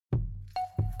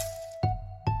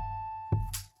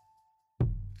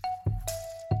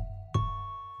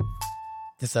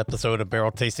This episode of Barrel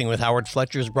Tasting with Howard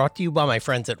Fletcher is brought to you by my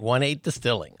friends at 1-8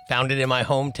 Distilling. Founded in my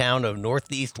hometown of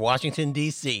Northeast Washington,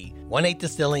 D.C., 1-8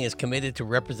 Distilling is committed to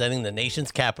representing the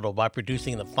nation's capital by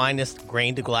producing the finest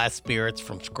grain-to-glass spirits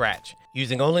from scratch.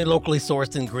 Using only locally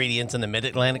sourced ingredients in the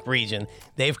Mid-Atlantic region,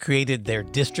 they've created their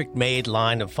district-made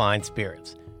line of fine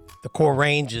spirits. The core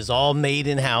range is all made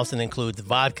in-house and includes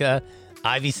vodka,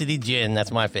 Ivy City Gin,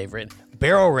 that's my favorite,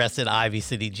 barrel-rested Ivy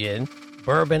City Gin,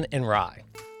 bourbon, and rye.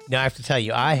 Now, I have to tell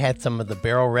you, I had some of the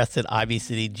barrel-rested Ivy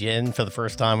City Gin for the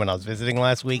first time when I was visiting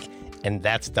last week, and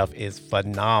that stuff is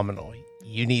phenomenal.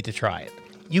 You need to try it.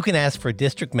 You can ask for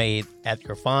District Made at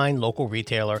your fine local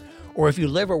retailer, or if you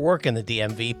live or work in the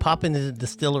DMV, pop into the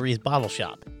distillery's bottle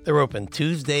shop. They're open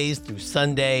Tuesdays through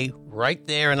Sunday, right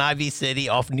there in Ivy City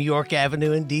off New York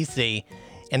Avenue in D.C.,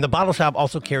 and the bottle shop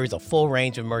also carries a full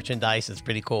range of merchandise, it's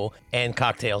pretty cool, and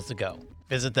cocktails to go.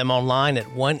 Visit them online at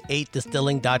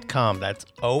 18distilling.com. That's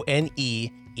ONEEIGHT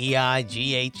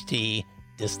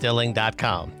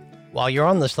distilling.com. While you're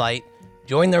on the site,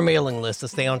 join their mailing list to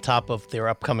stay on top of their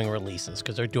upcoming releases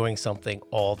because they're doing something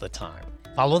all the time.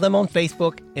 Follow them on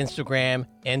Facebook, Instagram,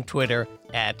 and Twitter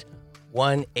at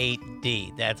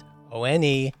 18D. That's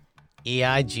ONEEIGHT,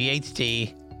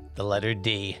 the letter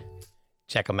D.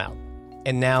 Check them out.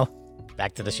 And now,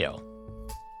 back to the show.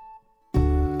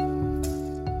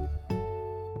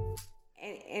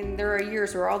 And there are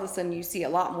years where all of a sudden you see a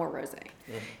lot more rosé.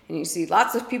 And you see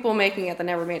lots of people making it that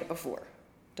never made it before.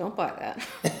 Don't buy that.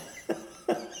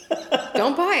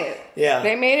 Don't buy it. Yeah.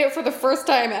 They made it for the first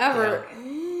time ever.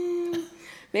 Yeah.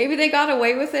 Maybe they got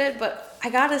away with it, but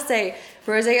I gotta say,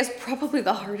 rosé is probably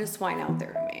the hardest wine out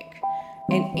there to make.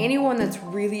 And anyone that's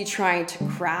really trying to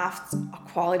craft a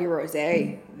quality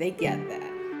rosé, they get that.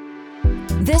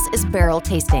 This is Barrel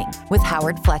Tasting with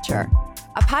Howard Fletcher,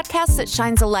 a podcast that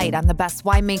shines a light on the best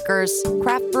winemakers,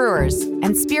 craft brewers,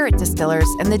 and spirit distillers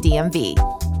in the DMV.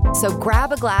 So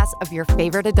grab a glass of your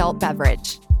favorite adult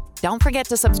beverage. Don't forget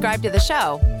to subscribe to the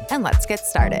show, and let's get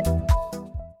started.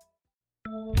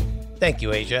 Thank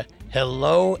you, Asia.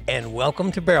 Hello, and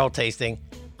welcome to Barrel Tasting.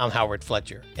 I'm Howard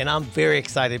Fletcher, and I'm very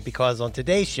excited because on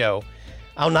today's show,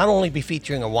 I'll not only be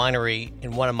featuring a winery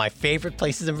in one of my favorite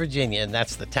places in Virginia, and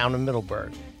that's the town of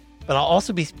Middleburg, but I'll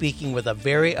also be speaking with a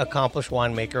very accomplished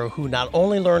winemaker who not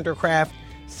only learned her craft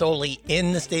solely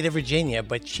in the state of Virginia,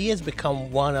 but she has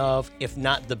become one of, if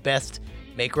not the best,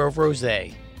 maker of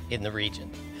rosé in the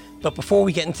region. But before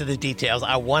we get into the details,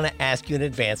 I want to ask you in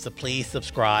advance to please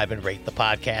subscribe and rate the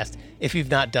podcast if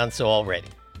you've not done so already.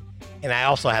 And I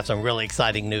also have some really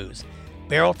exciting news.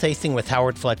 Barrel Tasting with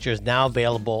Howard Fletcher is now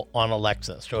available on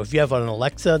Alexa. So if you have an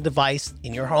Alexa device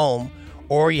in your home,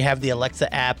 or you have the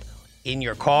Alexa app in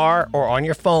your car or on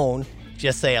your phone,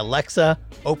 just say, Alexa,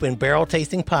 open Barrel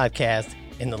Tasting Podcast,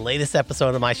 and the latest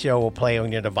episode of my show will play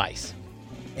on your device.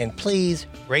 And please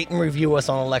rate and review us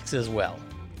on Alexa as well.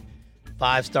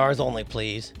 5 stars only,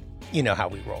 please. You know how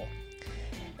we roll.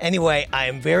 Anyway, I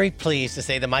am very pleased to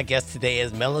say that my guest today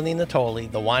is Melanie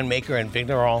Natoli, the winemaker and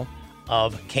vigneron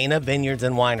of Cana Vineyards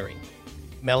and Winery.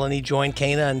 Melanie joined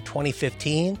Cana in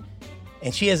 2015,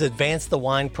 and she has advanced the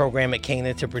wine program at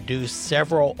Cana to produce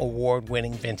several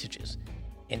award-winning vintages.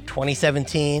 In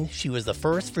 2017, she was the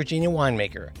first Virginia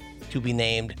winemaker to be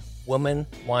named Woman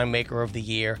Winemaker of the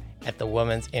Year at the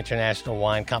Women's International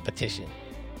Wine Competition.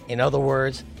 In other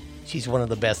words, she's one of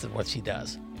the best at what she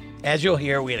does. As you'll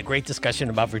hear, we had a great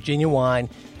discussion about Virginia wine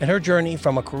and her journey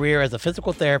from a career as a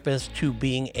physical therapist to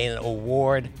being an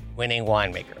award-winning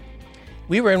winemaker.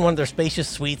 We were in one of their spacious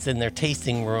suites in their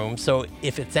tasting room, so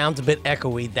if it sounds a bit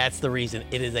echoey, that's the reason.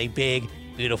 It is a big,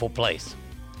 beautiful place.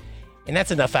 And that's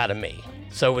enough out of me.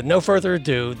 So with no further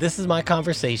ado, this is my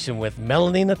conversation with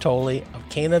Melanie Natoli of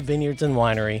Cana Vineyards and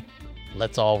Winery.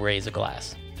 Let's all raise a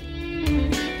glass.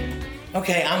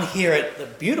 Okay, I'm here at the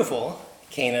beautiful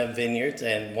Cana Vineyards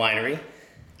and Winery.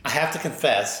 I have to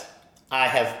confess,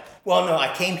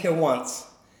 I came here once,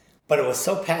 but it was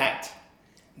so packed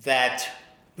that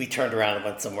we turned around and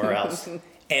went somewhere else. And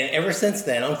ever since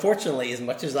then, unfortunately, as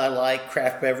much as I like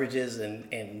craft beverages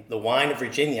and the wine of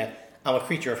Virginia, I'm a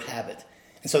creature of habit.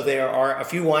 And so there are a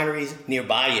few wineries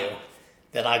nearby you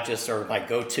that I just are my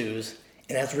go-tos.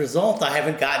 And as a result, I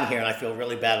haven't gotten here, and I feel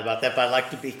really bad about that, but I like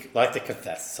to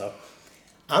confess. So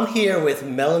I'm here with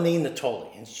Melanie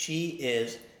Natoli, and she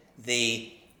is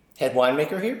the head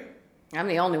winemaker here. I'm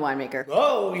the only winemaker.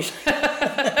 Oh,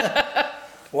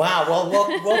 wow. Well,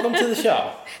 welcome to the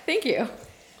show. Thank you.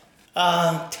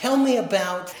 Tell me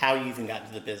about how you even got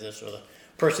into the business, or the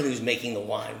person who's making the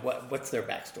wine. What's their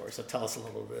backstory? So tell us a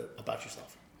little bit about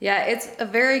yourself. Yeah, it's a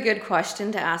very good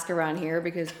question to ask around here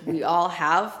because we all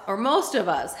have, or most of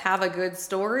us have a good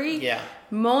story. Yeah.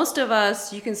 Most of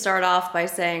us, you can start off by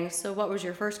saying, so what was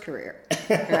your first career,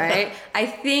 right? I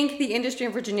think the industry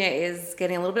in Virginia is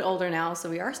getting a little bit older now,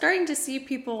 so we are starting to see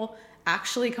people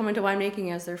actually come into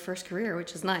winemaking as their first career,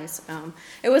 which is nice.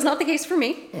 It was not the case for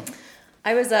me.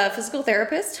 I was a physical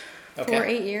therapist for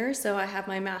 8 years, so I have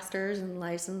my master's and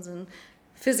license in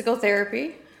physical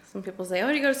therapy. Some people say, oh,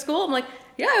 did you go to school? I'm like,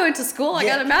 yeah, I went to school. I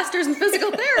got a master's in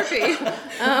physical therapy.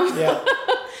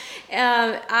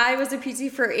 I was a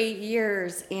PT for 8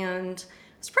 years, and it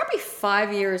was probably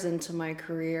 5 years into my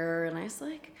career, and I was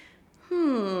like,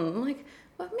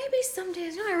 well, maybe some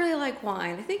days, I really like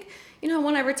wine. I think,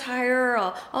 when I retire,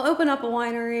 I'll open up a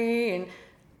winery, and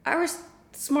I was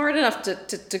smart enough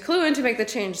to clue in to make the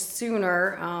change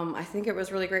sooner. I think it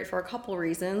was really great for a couple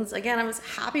reasons. Again, I was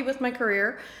happy with my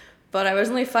career, but I was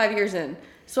only 5 years in.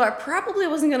 So I probably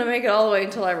wasn't going to make it all the way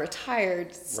until I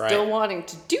retired, still wanting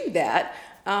to do that.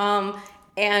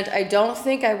 And I don't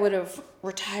think I would have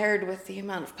retired with the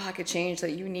amount of pocket change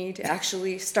that you need to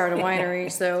actually start a winery.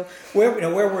 So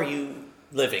where were you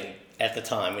living at the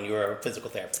time when you were a physical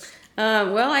therapist?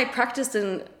 Well, I practiced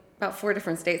in about 4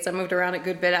 different states. I moved around a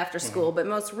good bit after school, but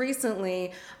most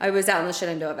recently I was out in the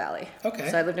Shenandoah Valley.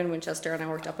 Okay. So I lived in Winchester and I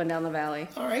worked up and down the valley.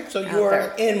 All right. So you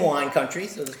were in wine country,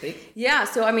 so to speak. Yeah.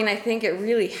 So, I think it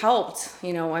really helped.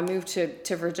 I moved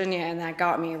to Virginia, and that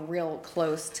got me real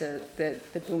close to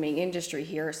the booming industry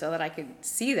here so that I could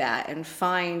see that and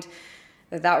find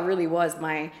that really was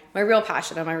my real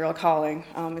passion and my real calling.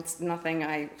 It's nothing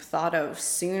I thought of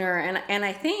sooner. And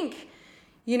I think,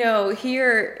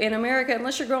 here in America,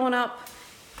 unless you're growing up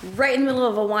right in the middle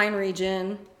of a wine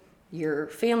region, your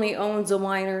family owns a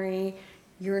winery,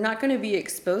 you're not going to be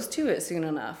exposed to it soon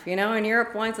enough. In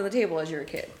Europe, wine's on the table as you're a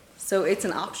kid. So it's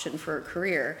an option for a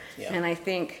career. Yeah. And I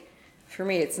think, for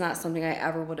me, it's not something I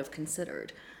ever would have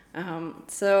considered.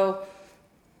 So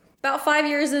about 5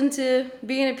 years into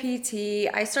being a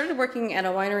PT, I started working at a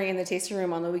winery in the tasting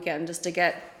room on the weekend just to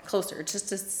get closer, just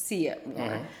to see it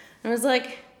more. And I was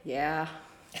like, yeah,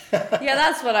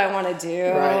 that's what I want to do.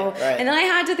 Right. And then I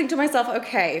had to think to myself,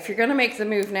 okay, if you're going to make the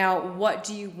move now, what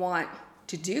do you want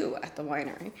to do at the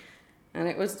winery? And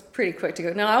it was pretty quick to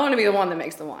go, no, I want to be the one that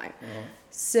makes the wine.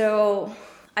 So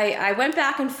I went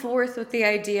back and forth with the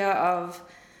idea of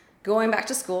going back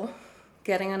to school,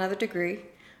 getting another degree.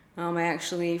 I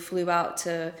actually flew out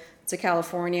to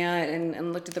California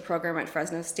and looked at the program at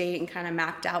Fresno State and kind of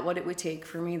mapped out what it would take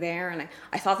for me there. And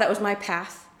I thought that was my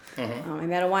path. I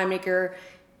met a winemaker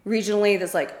regionally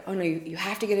that's like, oh no, you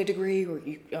have to get a degree, or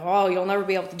you'll never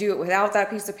be able to do it without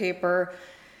that piece of paper.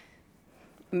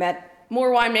 Met more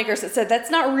winemakers that said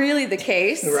that's not really the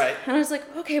case. Right. And I was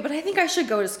like, okay, but I think I should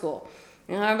go to school.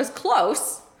 I was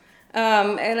close,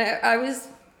 and I was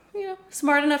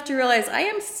smart enough to realize I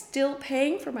am still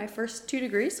paying for my first 2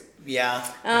 degrees. Yeah.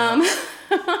 I'm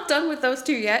not done with those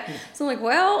 2 yet. So I'm like,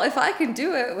 well, if I can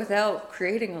do it without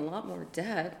creating a lot more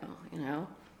debt,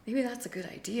 maybe that's a good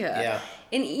idea. Yeah.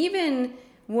 And even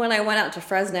when I went out to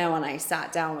Fresno and I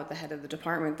sat down with the head of the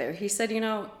department there, he said,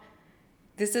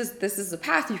 this is a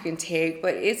path you can take,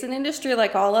 but it's an industry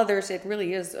like all others. It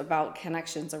really is about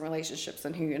connections and relationships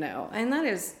and who you know. And that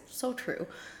is so true.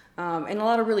 In a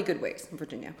lot of really good ways in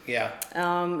Virginia. Yeah.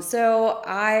 So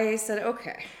I said,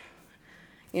 okay.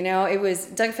 It was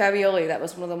Doug Fabioli that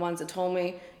was one of the ones that told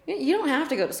me, you don't have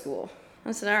to go to school.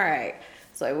 I said, all right.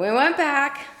 So we went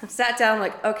back, sat down,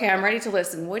 like, okay, I'm ready to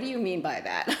listen. What do you mean by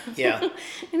that? Yeah.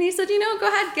 And he said, go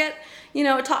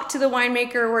ahead, talk to the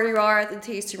winemaker where you are at the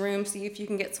tasting room, see if you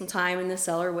can get some time in the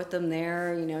cellar with them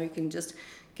there. You can just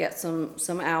get some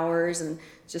hours and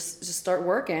just start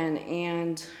working.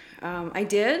 And I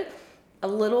did a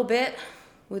little bit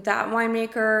with that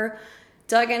winemaker.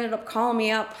 Doug ended up calling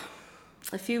me up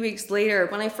a few weeks later.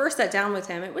 When I first sat down with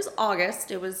him, it was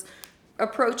August. It was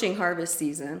approaching harvest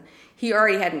season. He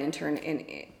already had an intern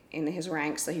in his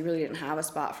ranks, so he really didn't have a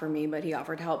spot for me, but he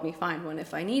offered to help me find one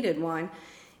if I needed one.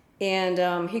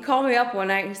 And he called me up one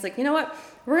night and he's like, you know what?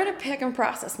 We're going to pick and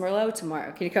process Merlot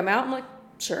tomorrow. Can you come out? I'm like,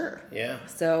 sure. Yeah.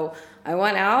 So I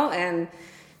went out and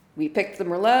we picked the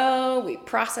Merlot, we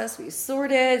processed, we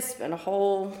sorted, spent a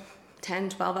whole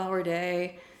 10, 12-hour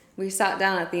day. We sat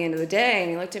down at the end of the day and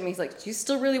he looked at me, he's like, do you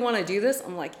still really want to do this?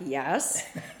 I'm like, yes.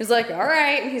 He's like, all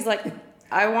right. And he's like,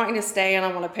 I want you to stay and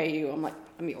I want to pay you. I'm like,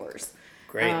 I'm yours.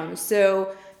 Great.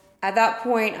 So at that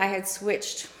point I had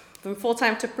switched from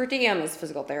full-time to per diem as a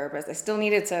physical therapist. I still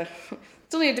needed to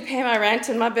pay my rent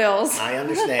and my bills. I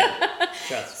understand.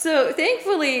 So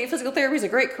thankfully, physical therapy is a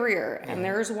great career and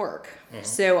there's work.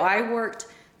 So I worked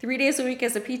 3 days a week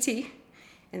as a PT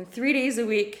and 3 days a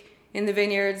week in the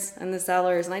vineyards and the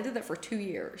cellars. And I did that for 2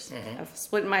 years. I've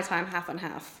split my time half and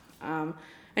half. And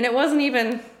it wasn't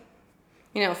even,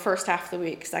 first half of the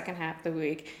week, second half of the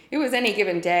week. It was any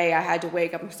given day I had to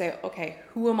wake up and say, okay,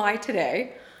 who am I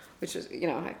today? Which was,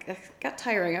 I got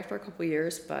tiring after a couple of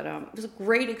years, but it was a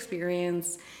great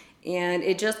experience. And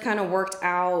it just kind of worked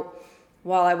out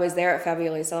while I was there at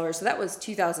Fabiola Cellars. So that was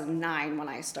 2009 when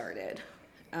I started.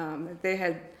 They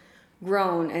had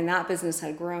grown, and that business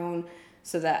had grown,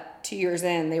 so that 2 years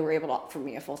in, they were able to offer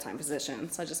me a full-time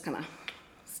position. So I just kind of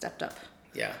stepped up.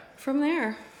 Yeah. From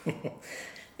there.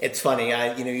 It's funny.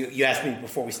 You asked me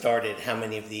before we started how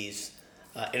many of these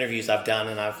interviews I've done,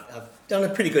 and I've done a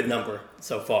pretty good number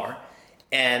so far.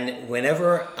 And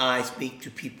whenever I speak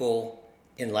to people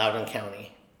in Loudoun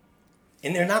County,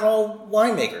 and they're not all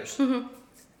winemakers,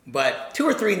 but 2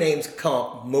 or 3 names come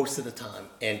up most of the time,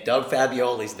 and Doug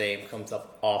Fabioli's name comes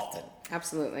up often.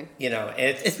 Absolutely. And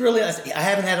it's really nice. I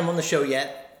haven't had him on the show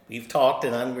yet. We've talked,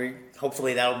 and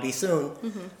hopefully that'll be soon.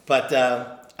 But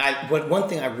one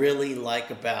thing I really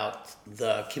like about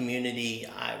the community,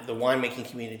 the winemaking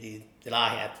community that I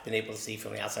have been able to see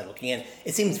from the outside looking in,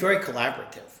 it seems very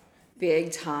collaborative.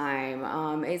 Big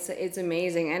time. It's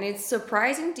amazing, and it's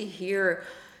surprising to hear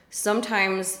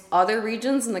sometimes other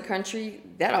regions in the country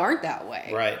that aren't that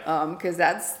way. Right. Because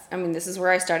this is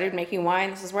where I started making wine.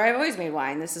 This is where I've always made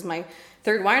wine. This is my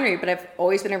 3rd winery, but I've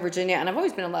always been in Virginia, and I've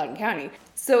always been in Loudoun County.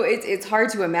 So it's hard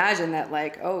to imagine that,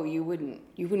 you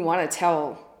wouldn't want to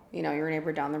tell your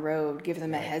neighbor down the road, give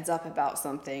them a heads up about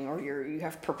something, or you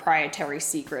have proprietary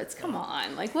secrets. Come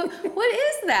on, what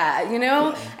is that?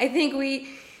 I think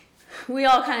we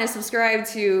all kind of subscribe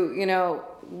to,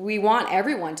 we want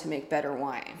everyone to make better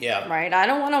wine. Yeah. Right? I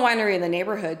don't want a winery in the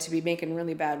neighborhood to be making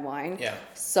really bad wine. Yeah.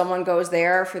 Someone goes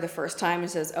there for the first time and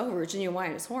says, oh, Virginia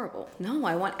wine is horrible. No,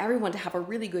 I want everyone to have a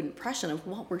really good impression of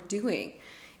what we're doing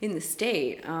in the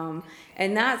state.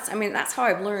 And that's how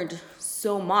I've learned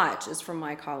so much is from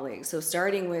my colleagues. So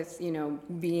starting with,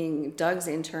 being Doug's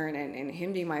intern and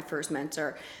him being my first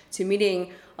mentor, to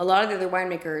meeting a lot of the other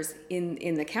winemakers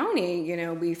in the county,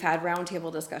 we've had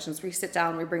roundtable discussions. We sit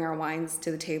down, we bring our wines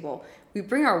to the table. We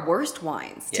bring our worst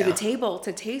wines to the table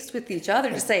to taste with each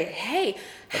other, to say, hey,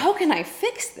 how can I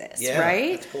fix this?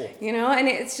 Right? That's cool. And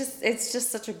it's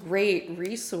just such a great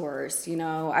resource.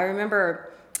 I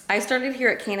remember I started here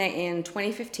at Cana in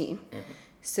 2015.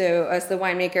 So as the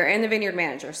winemaker and the vineyard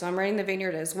manager. So I'm running the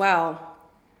vineyard as well.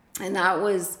 And I've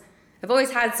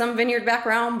always had some vineyard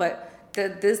background, but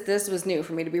this was new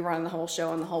for me to be running the whole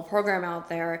show and the whole program out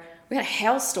there. We had a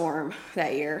hailstorm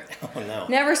that year. Oh no.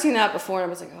 Never seen that before. And I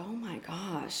was like, oh my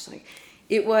gosh.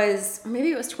 It was, or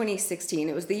maybe it was 2016.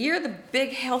 It was the year of the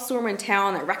big hailstorm in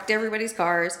town that wrecked everybody's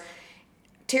cars.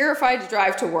 Terrified to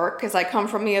drive to work because I come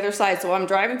from the other side. So I'm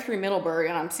driving through Middleburg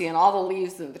and I'm seeing all the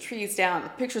leaves and the trees down, the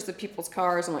pictures of people's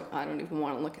cars. I'm like, I don't even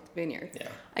want to look at the vineyard. Yeah.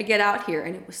 I get out here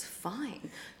and it was fine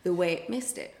the way it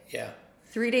missed it. Yeah.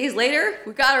 3 days later,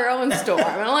 we got our own storm.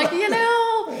 And I'm like,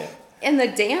 and the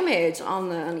damage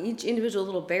on each individual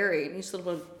little berry and each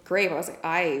little grave, I was like,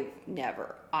 I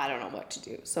don't know what to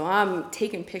do. So I'm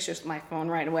taking pictures with my phone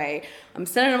right away. I'm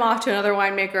sending them off to another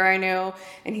winemaker I know,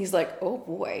 and he's like, oh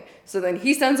boy. So then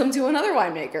he sends them to another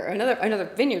winemaker, another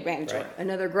vineyard manager,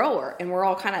 another grower, and we're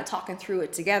all kind of talking through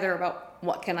it together about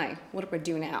what do I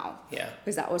do now? Yeah.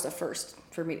 Because that was a first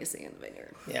for me to see in the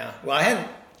vineyard. Yeah. Well, I had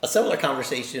a similar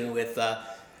conversation with,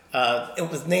 it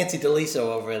was Nancy DeLiso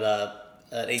over at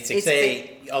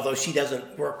 868, although she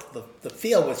doesn't work the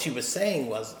field, what she was saying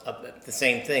was the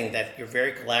same thing, that you're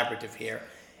very collaborative here.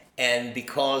 And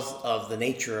because of the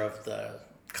nature of the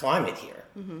climate here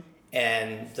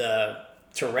and the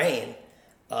terrain,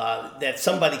 that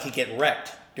somebody could get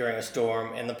wrecked during a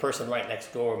storm and the person right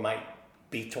next door might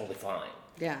be totally fine.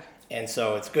 Yeah. And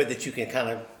so it's good that you can kind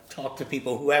of talk to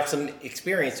people who have some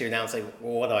experience here now and say,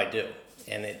 well, what do I do?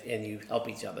 And you help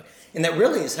each other. And that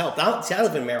really has helped. I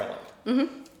live in Maryland.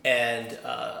 And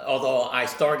although I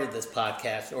started this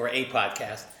podcast, or a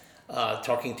podcast,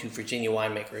 talking to Virginia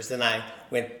winemakers, then I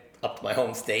went up to my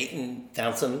home state and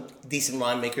found some decent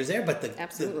winemakers there. But the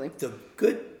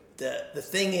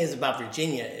thing is about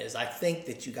Virginia is I think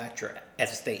that you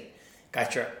as a state,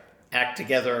 got your act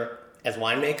together as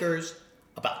winemakers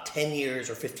about 10 years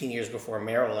or 15 years before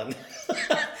Maryland.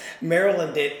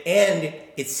 Maryland did, and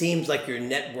it seems like you're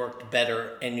networked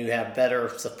better and you have better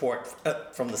support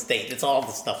from the state. It's all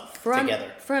the stuff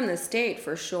together. From the state,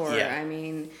 for sure. Yeah. I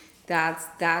mean,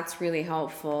 that's really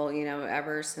helpful,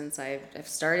 ever since I've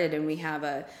started. And we have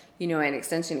an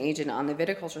extension agent on the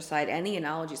viticulture side and the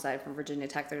enology side from Virginia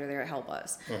Tech that are there to help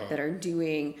us, that are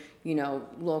doing,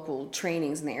 local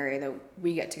trainings in the area that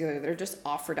we get to go to. They're just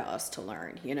offered to us to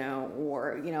learn,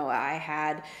 or, I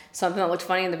had something that looked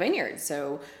funny in the vineyard.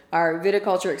 So our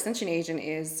viticulture extension agent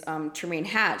is Tremaine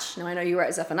Hatch. Now, I know you were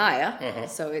at Zephaniah,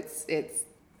 so it's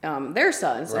their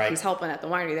son, so he's helping at the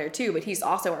winery there too, but he's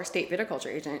also our state viticulture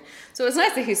agent. So it's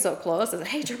nice that he's so close. I said,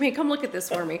 hey, Jermaine, come look at this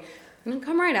for me. And then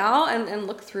come right out and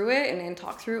look through it and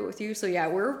talk through it with you. So yeah,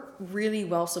 we're really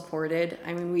well supported.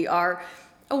 I mean, we are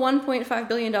a $1.5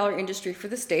 billion industry for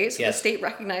the state, so the state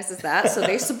recognizes that. So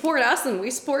they support us and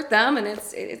we support them, and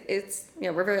it's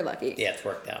we're very lucky. Yeah, it's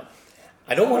worked out.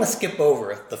 I don't want to skip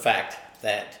over the fact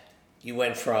that you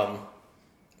went from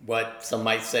what some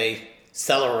might say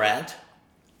cellar rat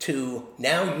to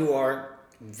now you are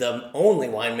the only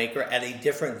winemaker at a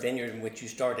different vineyard in which you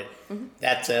started.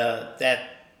 That's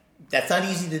not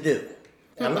easy to do.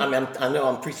 I know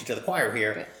I'm preaching to the choir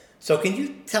here. Right. So can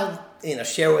you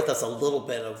share with us a little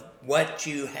bit of what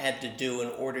you had to do in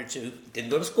order to,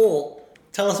 didn't go to school,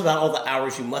 tell us about all the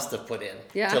hours you must have put in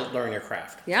to learn your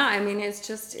craft. Yeah, I mean, it's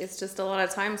just a lot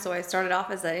of time. So I started off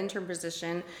as that intern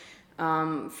position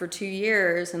for 2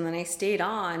 years, and then I stayed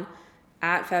on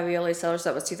at Fabioli Cellars.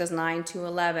 That was 2009 to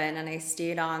 11, and I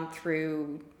stayed on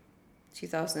through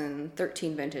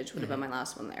 2013 vintage would have been my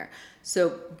last one there.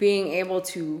 So being able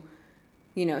to,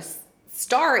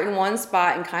 start in one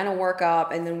spot and kind of work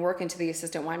up and then work into the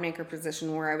assistant winemaker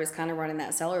position where I was kind of running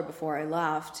that cellar before I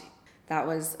left, that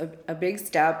was a big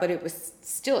step, but it was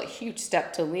still a huge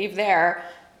step to leave there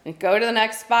and go to the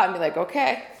next spot and be like,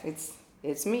 okay,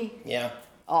 it's me. Yeah.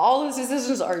 All those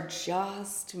decisions are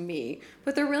just me,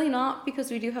 but they're really not,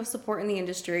 because we do have support in the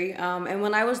industry. And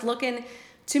when I was looking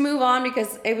to move on,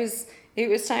 because it was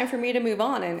time for me to move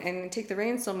on and take the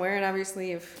reins somewhere. And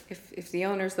obviously if the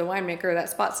owner's the winemaker, that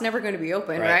spot's never going to be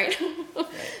open, right?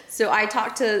 So I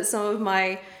talked to some of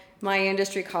my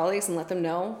industry colleagues and let them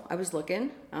know I was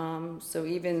looking. So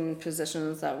even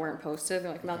positions that weren't posted,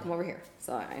 they're like, Malcolm, over here.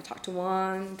 So I talked to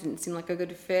one, didn't seem like a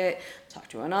good fit.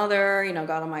 Talked to another,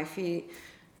 got on my feet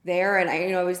there. And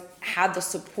I always had the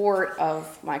support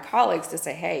of my colleagues to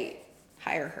say, hey,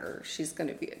 hire her. She's going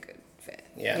to be a good fit.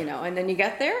 Yeah. And then you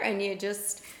get there and you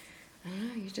just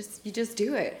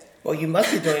do it. Well, you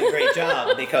must be doing a great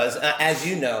job because, as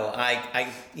you know, I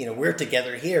we're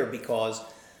together here because,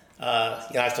 I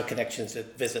have some connections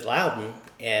at Visit Loudon,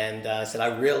 and I said,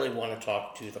 I really want to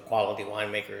talk to the quality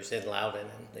winemakers in Loudon,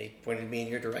 and they pointed me in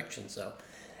your direction, so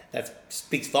that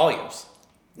speaks volumes.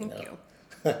 Thank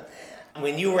you.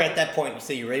 When you were at that point, you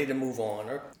say you're ready to move on,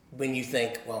 or when you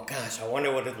think, well, gosh, I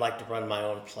wonder what it'd like to run my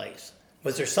own place.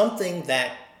 Was there something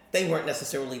that they weren't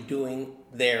necessarily doing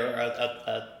there,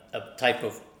 a type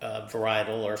of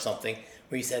varietal or something,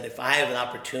 where you said, if I have an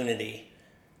opportunity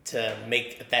to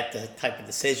make that type of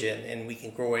decision and we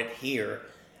can grow it here,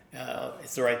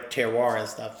 it's the right terroir and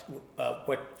stuff,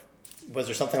 what was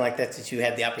there something like that you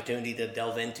had the opportunity to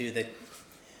delve into that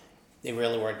they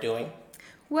really weren't doing?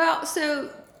 Well, so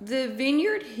the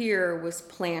vineyard here was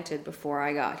planted before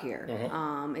I got here.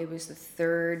 It was the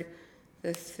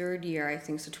third year, I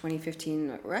think, so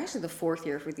 2015, or actually the fourth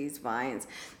year for these vines.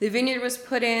 The vineyard was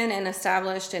put in and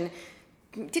established and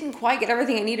didn't quite get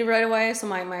everything it needed right away. So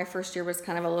my first year was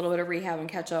kind of a little bit of rehab and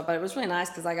catch up, but it was really nice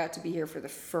because I got to be here for the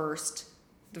first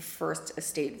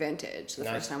estate vintage, the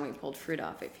first time we pulled fruit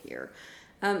off of here.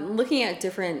 Looking at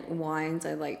different wines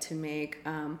I'd like to make,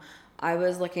 I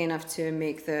was lucky enough to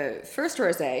make the first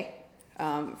Rosé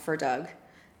for Doug.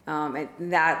 And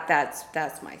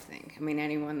that's my thing. I mean,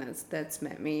 anyone that's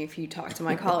met me, if you talk to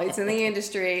my colleagues in the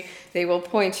industry, they will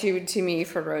point you to me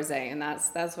for Rosé, and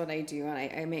that's what I do. And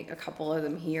I make a couple of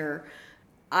them here.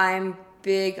 I'm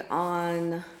big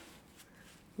on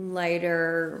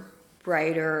lighter,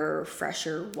 brighter,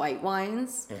 fresher white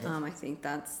wines. I think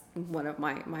that's one of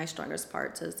my strongest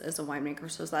parts as a winemaker.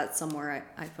 So that's somewhere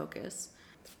I focus.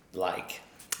 Like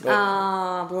my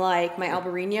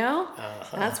Albarino.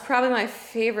 That's probably my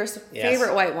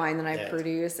favorite white wine that I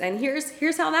produce. And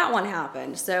here's how that one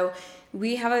happened. So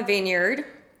we have a vineyard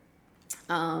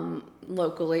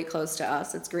locally close to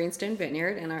us. It's Greenstone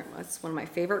Vineyard, and it's one of my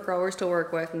favorite growers to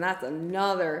work with. And that's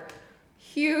another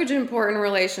huge important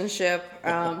relationship.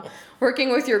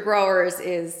 Working with your growers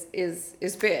is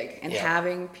big, and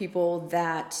having people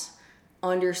that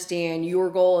understand your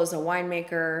goal as a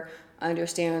winemaker,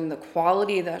 understand the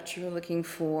quality that you're looking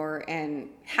for, and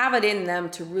have it in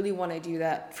them to really want to do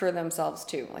that for themselves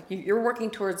too. Like you're working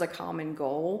towards a common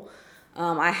goal.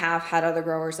 I have had other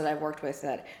growers that I've worked with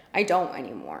that I don't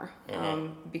anymore,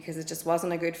 because it just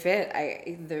wasn't a good fit.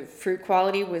 The fruit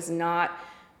quality was not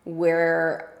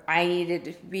where I needed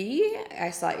to be.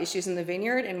 I saw issues in the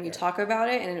vineyard, and we talk about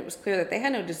it, and it was clear that they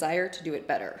had no desire to do it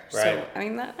better. Right. So, I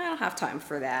mean, I don't have time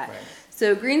for that. Right.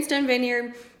 So Greenstone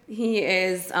Vineyard, he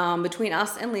is between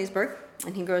us and Leesburg,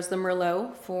 and he grows the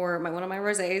Merlot for one of my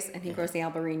Rosés, and he grows the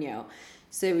Albarino.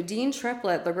 So Dean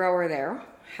Triplett, the grower there,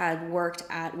 had worked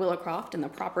at Willowcroft, and the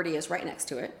property is right next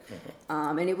to it.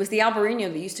 And it was the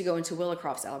Albarino that used to go into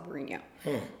Willowcroft's Albarino.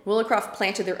 Willowcroft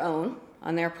planted their own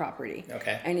on their property.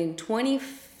 Okay. And in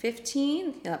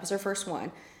 2015, that was their first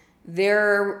one,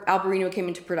 their Albarino came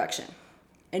into production,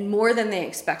 and more than they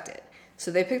expected.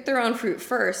 So they picked their own fruit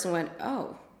first and went,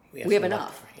 oh, we have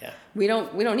enough. Yeah. We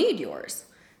don't need yours.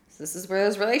 So this is where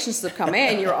those relationships come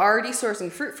in. You're already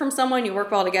sourcing fruit from someone, you work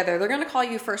well together. They're going to call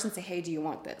you first and say, hey, do you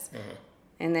want this?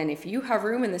 And then if you have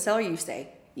room in the cellar, you say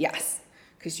yes,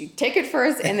 because you take it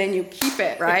first and then you keep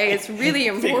it, right? It's really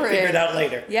important. Figure it out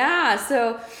later. Yeah.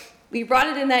 So we brought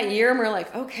it in that year, and we're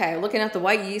like, okay, looking at the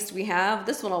white yeast we have,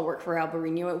 this one will work for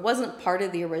Albarino. It wasn't part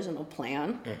of the original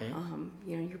plan.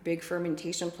 Your big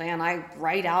fermentation plan. I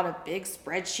write out a big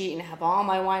spreadsheet and have all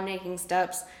my winemaking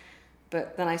steps,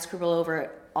 but then I scribble over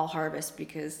it all harvest,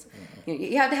 because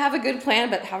you have to have a good plan,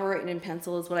 but have it written in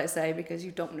pencil is what I say, because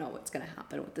you don't know what's going to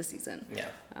happen with the season. Yeah.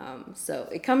 So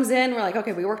it comes in, we're like,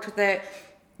 okay, we worked with it,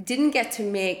 didn't get to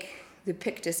make the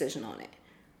pick decision on it,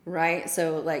 right?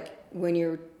 So like when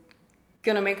you're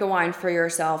going to make a wine for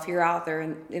yourself, you're out there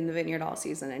in the vineyard all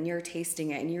season, and you're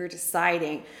tasting it, and you're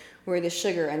deciding where the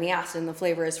sugar and the acid and the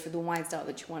flavor is for the wine style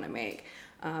that you want to make.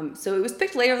 So it was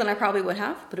picked later than I probably would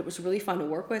have, but it was really fun to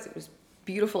work with. It was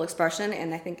beautiful expression,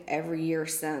 and I think every year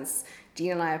since,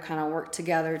 Dean and I have kind of worked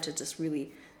together to just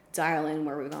really dial in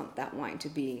where we want that wine to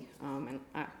be, and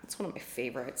it's one of my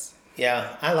favorites.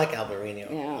 Yeah, I like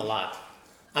Albarino a lot.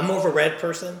 I'm more of a red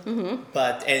person,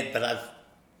 but I've,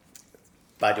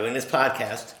 by doing this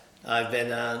podcast, I've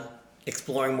been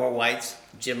exploring more whites.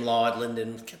 Jim Law at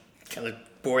Linden kind of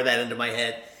bore that into my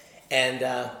head, and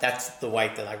that's the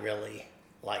white that I really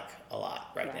like a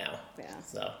lot right now. Yeah.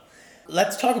 So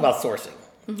let's talk about sourcing.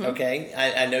 Okay,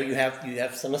 I know you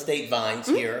have some estate vines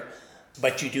here,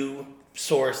 but you do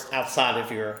source outside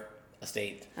of your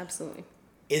estate. Absolutely.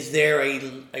 Is there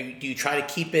do you try to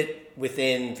keep it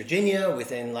within Virginia,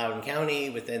 within Loudoun County,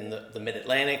 within the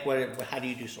Mid-Atlantic? How do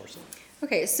you do sourcing?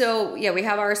 Okay, so yeah, we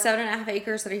have our 7.5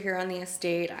 acres that are here on the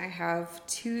estate. I have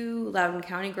 2 Loudoun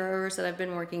County growers that I've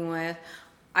been working with.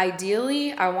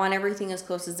 Ideally, I want everything as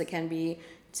close as it can be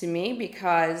to me,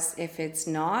 because if it's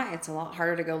not, it's a lot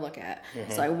harder to go look at.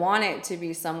 So I want it to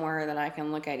be somewhere that I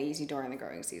can look at easy during the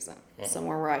growing season,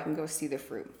 somewhere where I can go see the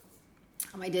fruit.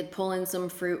 I did pull in some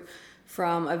fruit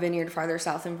from a vineyard farther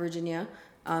south in Virginia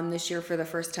this year for the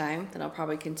first time. Then I'll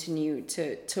probably continue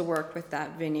to work with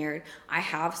that vineyard. I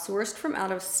have sourced from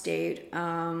out of state.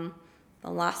 The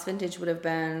last vintage would have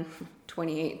been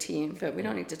 2018, but we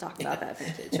don't need to talk about that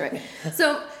vintage, right?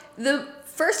 So the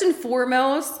first and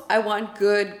foremost, I want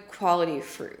good quality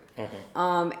fruit.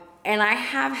 And I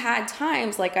have had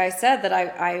times, like I said, that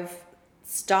I've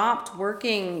stopped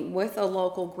working with a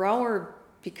local grower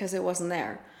because it wasn't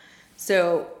there.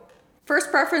 So first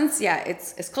preference,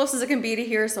 it's as close as it can be to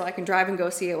here, so I can drive and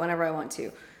go see it whenever I want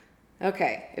to.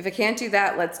 Okay, if I can't do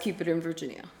that, let's keep it in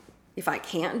Virginia. If I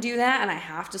can't do that and I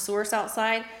have to source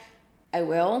outside, I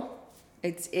will.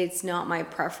 It's not my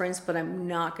preference, but I'm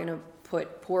not going to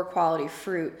put poor quality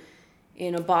fruit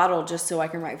in a bottle just so I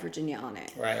can write Virginia on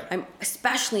it. Right. I'm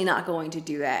especially not going to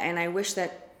do that, and I wish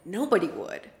that nobody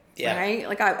would. Yeah. Right?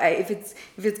 Like if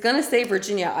it's going to say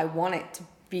Virginia, I want it to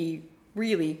be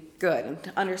really good and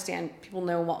to understand people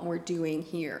know what we're doing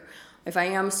here. If I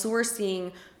am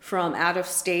sourcing from out of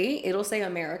state, it'll say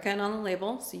American on the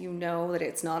label, so you know that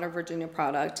it's not a Virginia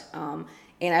product.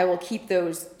 And I will keep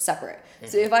those separate.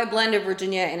 So if I blend a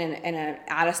Virginia and an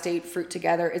out-of-state fruit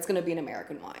together, it's going to be an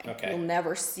American wine. Okay. You'll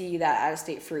never see that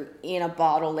out-of-state fruit in a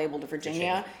bottle labeled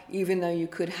Virginia, even though you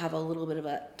could have a little bit of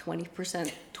a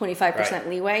 20%, 25%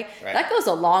 leeway. Right. That goes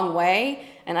a long way,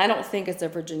 and I don't think it's a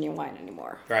Virginia wine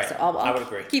anymore. Right. So I would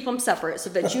agree. Keep them separate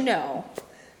so that you know.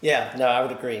 Yeah, no, I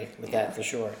would agree with that for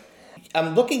sure.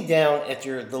 I'm looking down at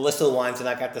the list of the wines, and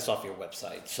I got this off your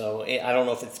website. So I don't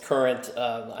know if it's current.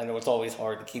 I know it's always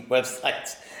hard to keep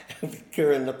websites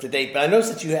current and up to date, but I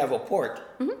noticed that you have a port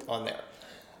on there.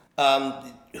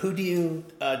 Who do you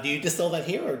distill that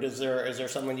here, or is there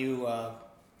someone you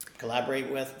collaborate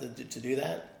with to do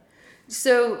that?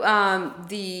 So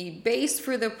the base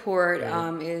for the port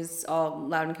is all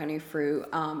Loudoun County fruit.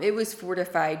 It was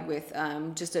fortified with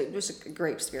just a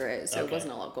grape spirit, so it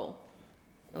wasn't a local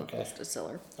locals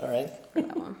distiller. All right. For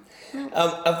that one.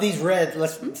 Of these red,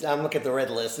 I'm looking at the red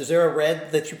list. Is there a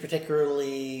red that you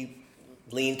particularly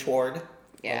lean toward?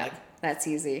 Yeah, Like? that's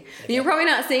easy. Okay. You're probably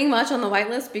not seeing much on the white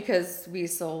list because we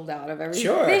sold out of everything.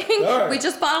 Sure. We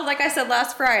just bottled, like I said,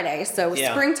 last Friday. So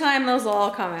springtime, those will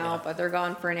all come out, but they're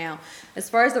gone for now. As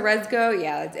far as the reds go,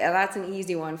 that's an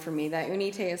easy one for me. That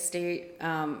Unite Estate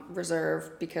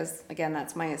Reserve, because again,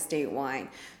 that's my estate wine.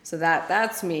 So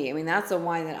that's me. I mean, that's a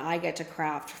wine that I get to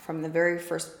craft from the very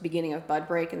first beginning of bud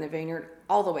break in the vineyard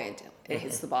all the way until it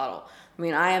hits the bottle. I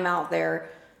mean, I am out there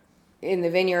in the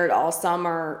vineyard all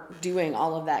summer doing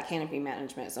all of that canopy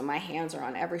management. So my hands are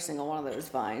on every single one of those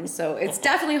vines. So it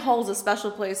definitely holds a special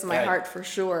place in my heart for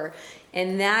sure.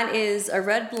 And that is a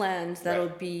red blend that'll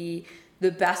be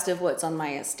the best of what's on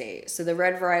my estate. So the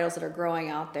red varietals that are growing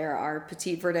out there are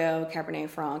Petit Verdot, Cabernet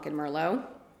Franc, and Merlot.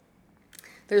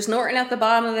 There's Norton at the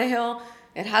bottom of the hill.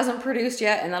 It hasn't produced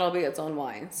yet, and that'll be its own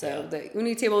wine. So the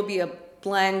Unite will be a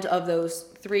blend of those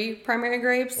 3 primary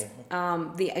grapes.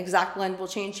 The exact blend will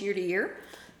change year to year.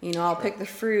 You know, I'll pick the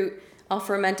fruit, I'll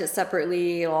ferment it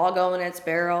separately, it'll all go in its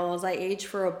barrels. I age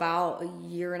for about a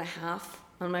year and a half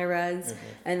on my reds,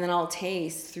 and then I'll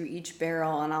taste through each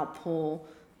barrel and I'll pull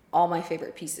all my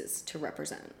favorite pieces to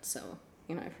represent. So,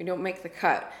 you know, if you don't make the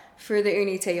cut for the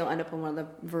Unite, you'll end up in one of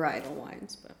the varietal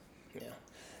wines. But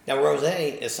now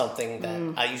Rosé is something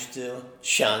that I used to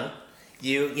shun.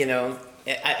 You know,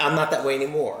 I'm not that way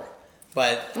anymore.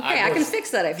 But I can fix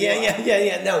that if you want.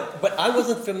 Yeah. No, but I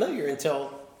wasn't familiar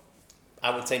until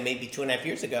I would say maybe 2.5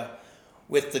 years ago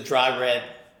with the dry red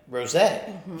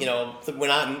rosé. You know,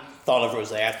 when I thought of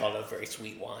rosé, I thought of very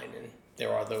sweet wine, and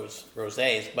there are those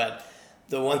rosés. But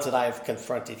the ones that I've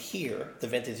confronted here, the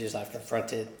vintages I've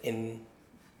confronted in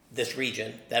this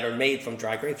region that are made from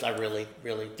dry grapes, I really,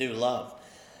 really do love.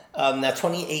 Now,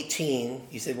 2018,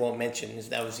 you said won't mention,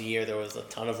 that was the year there was a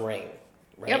ton of rain,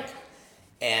 right? Yep.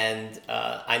 And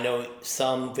I know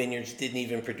some vineyards didn't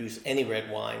even produce any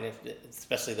red wine,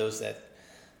 especially those that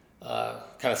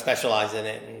kind of specialize in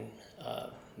it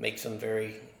and make some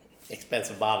very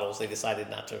expensive bottles. They decided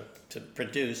not to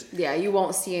produce. Yeah, you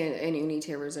won't see an Unite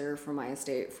Reserve from my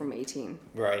estate from 18.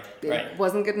 Right. It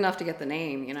wasn't good enough to get the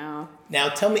name, you know. Now,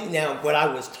 tell me, what I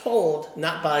was told,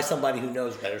 not by somebody who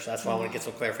knows better, so that's why I want to get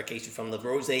some clarification from the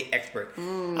rosé expert.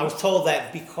 I was told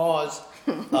that because,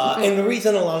 and the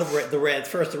reason a lot of the reds,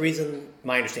 first, the reason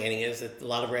my understanding is that a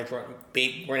lot of reds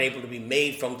weren't able to be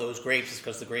made from those grapes is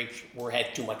because the grapes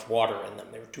had too much water in them.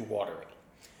 They were too watery.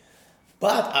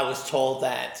 But I was told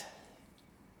that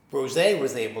rosé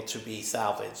was able to be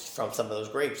salvaged from some of those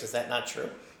grapes. Is that not true?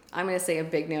 I'm going to say a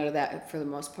big no to that for the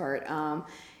most part.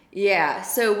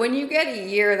 So when you get a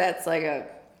year that's like a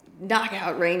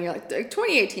knockout rain, you're like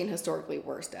 2018 historically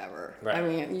worst ever. Right. I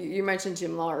mean, you mentioned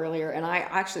Jim Law earlier, and I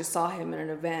actually saw him in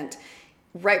an event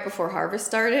right before harvest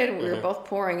started, and we were both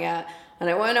pouring it. And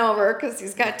I went over because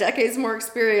he's got decades more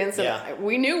experience, and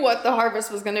we knew what the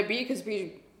harvest was going to be because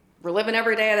we were living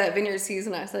every day of that vineyard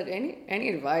season. I said, any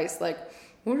advice? Like,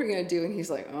 what are we going to do? And he's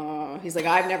like,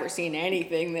 I've never seen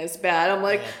anything this bad. I'm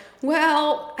like,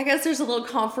 well, I guess there's a little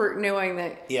comfort knowing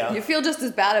that you feel just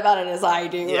as bad about it as I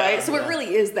do, right? So it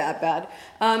really is that bad.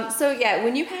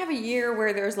 When you have a year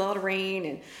where there's a lot of rain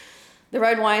and the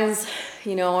red wines,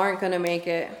 you know, aren't going to make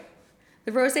it,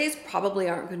 the rosés probably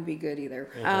aren't going to be good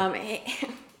either.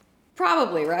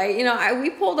 Probably, right? You know, we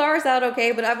pulled ours out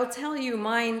okay, but I will tell you,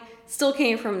 mine still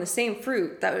came from the same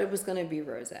fruit that it was going to be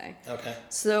rosé. Okay.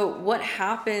 So what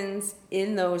happens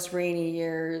in those rainy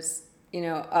years, you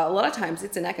know, a lot of times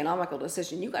it's an economical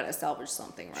decision. You got to salvage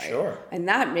something, right? Sure. And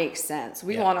that makes sense.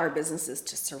 We want our businesses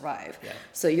to survive. Yeah.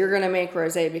 So you're going to make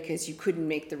rosé because you couldn't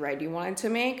make the red you wanted to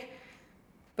make.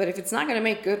 But if it's not going to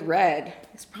make good red,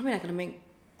 it's probably not going to make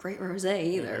great rosé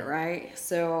either, right?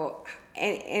 So,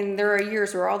 and there are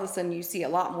years where all of a sudden you see a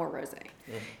lot more rosé.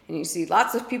 And you see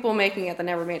lots of people making it that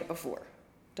never made it before.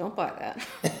 Don't buy that.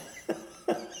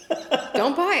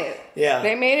 Don't buy it. Yeah.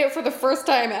 They made it for the first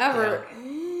time ever.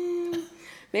 Yeah.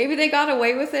 Maybe they got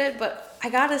away with it, but I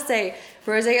gotta say,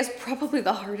 rosé is probably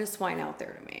the hardest wine out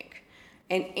there to make.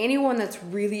 And anyone that's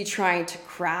really trying to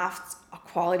craft a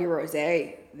quality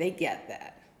rosé, they get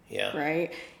that. Yeah.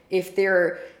 Right? If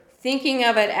they're thinking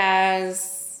of it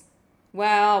as,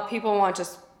 well, people want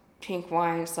just pink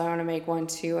wine, so I want to make one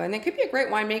too. And they could be a great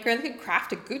winemaker, and they could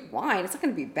craft a good wine. It's not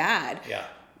going to be bad. Yeah.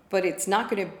 But it's not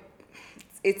going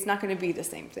to be the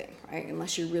same thing, right?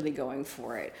 Unless you're really going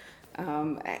for it.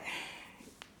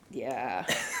 Yeah.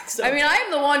 So, I mean,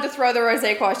 I'm the one to throw the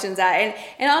rosé questions at.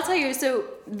 And I'll tell you, so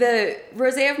the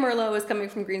Rosé of Merlot is coming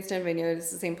from Greenstone Vineyard.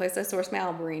 It's the same place I sourced my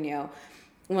Albarino.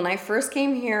 When I first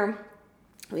came here,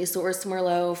 we sourced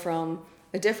Merlot from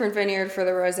a different vineyard for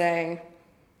the rosé.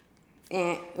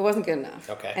 It wasn't good enough.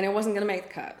 Okay. And it wasn't going to make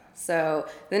the cut. So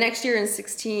the next year in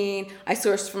 16, I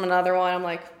sourced from another one. I'm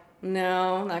like,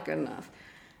 no, not good enough.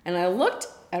 And I looked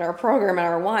at our program at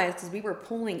our wines because we were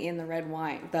pulling in the red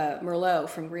wine, the Merlot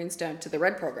from Greenstone to the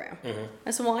red program. Mm-hmm.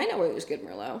 I said, well, I know where there's good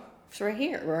Merlot. It's right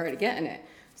here. We're already getting it.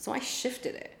 So I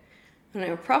shifted it. And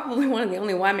I'm probably one of the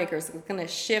only winemakers that's going to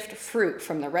shift fruit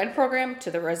from the red program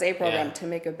to the rosé program to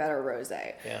make a better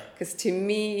rosé. Yeah. Because to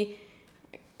me,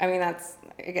 I mean, that's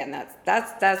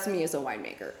me as a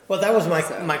winemaker. Well, that was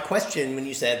my question when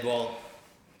you said, well,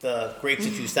 the grapes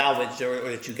that you salvaged or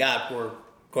that you got were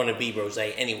going to be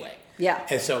rosé anyway. Yeah.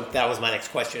 And so that was my next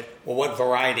question. Well, what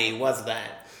variety was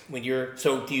that?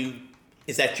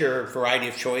 Is that your variety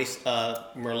of choice,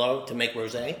 Merlot, to make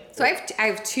rosé? So I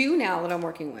have two now that I'm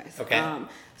working with. Okay.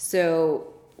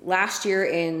 So last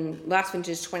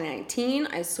vintage 2019,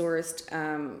 I sourced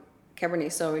Cabernet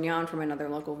Sauvignon from another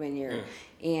local vineyard.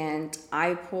 And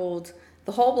I pulled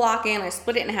the whole block in. I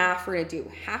split it in half. We're going to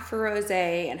do half for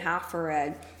rosé and half for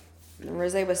red. And the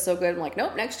rosé was so good. I'm like,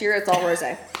 nope, next year it's all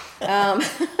rosé.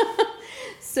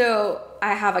 So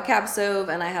I have a Cab Sauv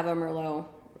and I have a Merlot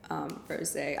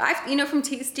rosé. From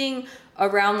tasting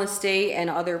around the state and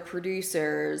other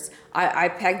producers, I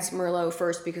pegged Merlot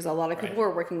first because a lot of people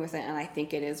were working with it, and I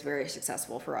think it is very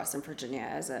successful for us in Virginia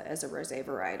as a rosé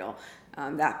varietal.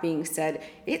 That being said,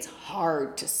 it's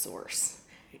hard to source.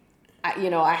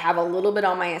 I have a little bit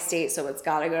on my estate, so it's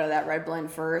got to go to that red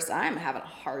blend first. I'm having a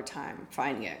hard time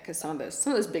finding it because some of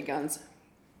those big guns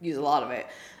use a lot of it.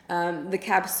 The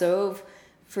Cab Sauv,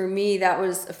 for me, that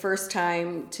was the first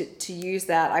time to use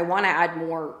that. I want to add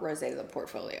more rosé to the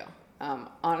portfolio.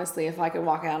 Honestly, if I could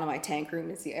walk out of my tank room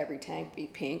and see every tank be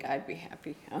pink, I'd be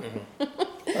happy.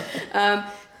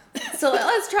 So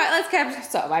let's Cab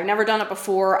Sauv. I've never done it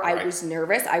before. Right. I was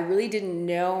nervous. I really didn't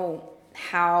know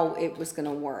how it was going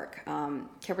to work.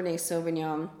 Cabernet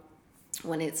Sauvignon,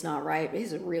 when it's not ripe,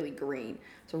 is really green.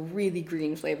 It's a really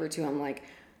green flavor too. I'm like,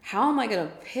 how am I going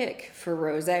to pick for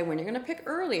rosé when you're going to pick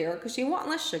earlier? Because you want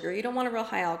less sugar. You don't want a real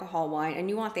high alcohol wine, and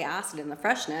you want the acid and the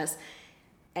freshness,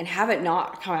 and have it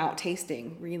not come out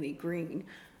tasting really green.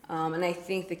 And I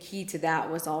think the key to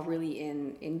that was all really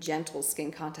in gentle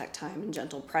skin contact time and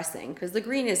gentle pressing, because the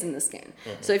green is in the skin.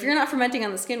 Mm-hmm. So if you're not fermenting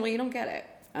on the skin, well, you don't get it.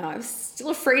 I was still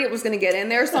afraid it was going to get in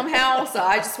there somehow, so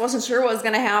I just wasn't sure what was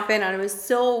going to happen, and I was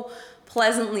so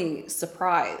pleasantly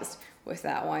surprised with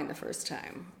that wine the first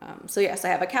time. So yes, I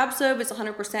have a Cab Sauv. It's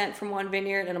 100% from one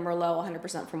vineyard, and a Merlot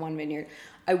 100% from one vineyard.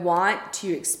 I want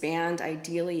to expand,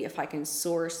 ideally, if I can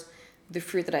source the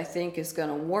fruit that I think is going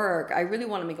to work. I really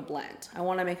want to make a blend. I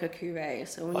want to make a cuvee.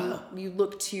 So when you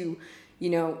look to,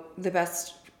 the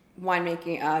best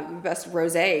winemaking, best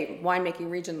rosé winemaking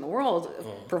region in the world,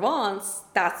 Provence,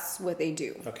 that's what they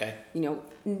do. Okay.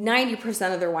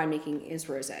 90% of their winemaking is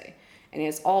rosé. And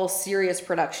it's all serious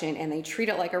production, and they treat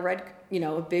it like a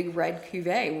big red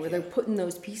cuvee where they're putting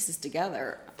those pieces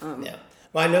together. Well,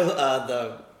 I know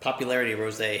the popularity of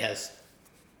rosé has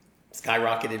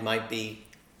skyrocketed. Might be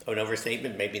an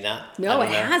overstatement, maybe not. No, it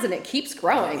hasn't. It keeps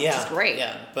growing, which is great.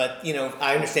 Yeah, but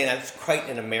I understand that's quite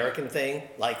an American thing.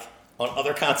 Like on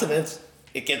other continents,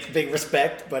 it gets big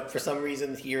respect, but for some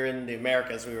reason here in the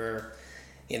Americas, we were,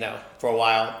 for a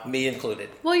while, me included.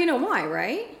 Well, you know why,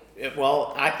 right?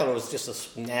 Well, I thought it was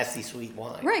just a nasty sweet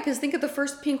wine. Right, because think of the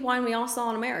first pink wine we all saw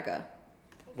in America.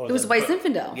 It was White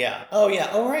Zinfandel. Yeah. Oh, yeah.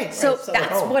 Oh, right. So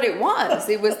that's what it was.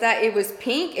 It was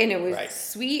pink and it was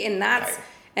sweet, and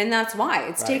that's why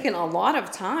it's taken a lot of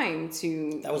time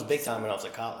to. That was big time when I was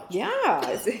at college. Yeah,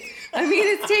 I mean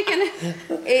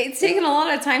it's taken a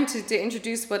lot of time to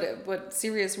introduce what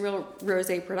serious real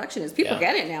rosé production is. People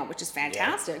get it now, which is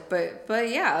fantastic. Yeah. But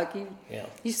yeah,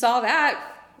 you saw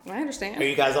that. I understand. Are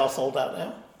you guys all sold out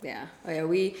now? Yeah. Oh, yeah.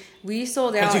 We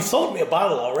sold out. Because you sold me a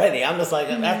bottle already. I'm just like,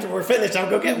 after we're finished, I'll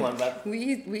go get one. But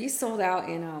we sold out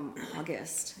in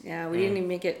August. Yeah, we didn't even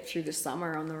make it through the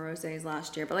summer on the rosés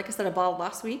last year. But like I said, I bottled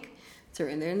last week. So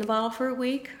they're in the bottle for a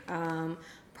week.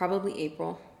 Probably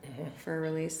April for a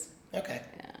release. Okay.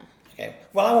 Yeah. Okay.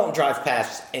 Well, I won't drive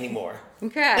past anymore.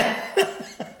 Okay.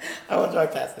 I won't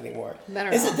drive past anymore.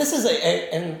 This is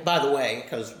and by the way,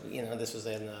 because this is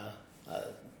in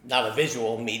not a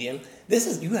visual medium.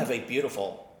 You have a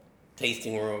beautiful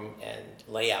tasting room and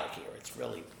layout here. It's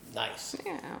really nice.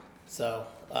 Yeah. So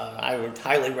I would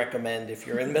highly recommend, if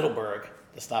you're in Middleburg,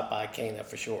 to stop by Cana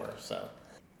for sure. So,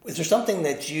 is there something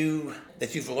that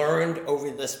you've learned over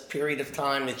this period of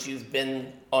time that you've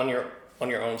been on your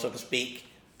own, so to speak?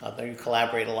 Though you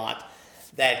collaborate a lot,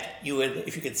 that you would,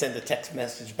 if you could send a text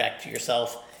message back to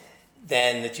yourself,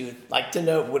 then that you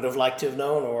would have liked to have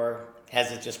known, or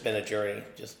has it just been a journey?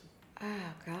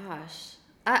 Oh gosh,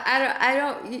 I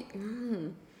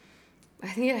don't. I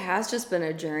think it has just been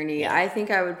a journey. Yeah. I think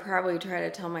I would probably try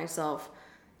to tell myself,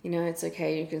 it's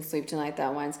okay. You can sleep tonight.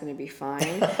 That wine's going to be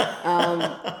fine.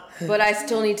 But I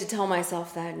still need to tell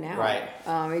myself that now. Right.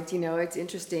 It's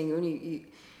interesting when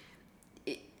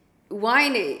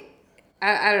wine.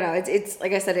 I don't know. It's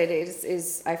like I said. It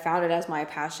is. I found it as my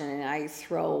passion, and I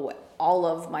throw all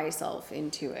of myself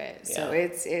into it. Yeah. So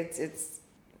it's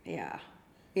yeah.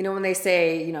 When they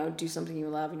say, do something you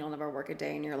love and you'll never work a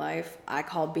day in your life, I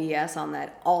call BS on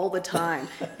that all the time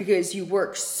because you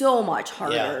work so much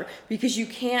harder because you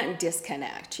can't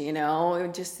disconnect,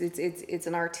 it's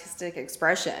an artistic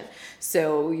expression.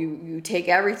 So you take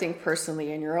everything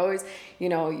personally and you're always, you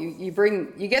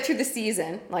get through the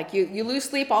season, like you lose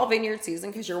sleep all vineyard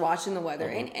season because you're watching the weather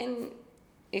and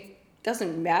it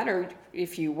doesn't matter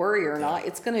if you worry or not,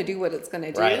 it's going to do what it's going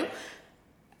to do. Right.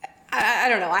 I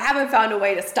don't know. I haven't found a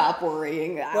way to stop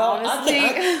worrying, honestly.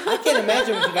 I can't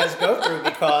imagine what you guys go through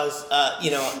because,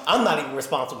 I'm not even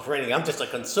responsible for anything. I'm just a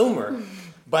consumer.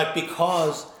 But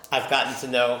because I've gotten to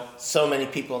know so many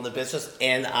people in the business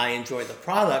and I enjoy the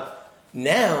product,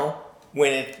 now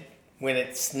when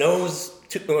it snows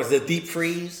or the deep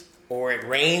freeze or it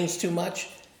rains too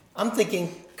much, I'm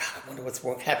thinking, God, I wonder what's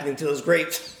happening to those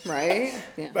grapes. Right.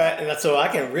 Yeah. And so I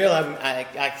can realize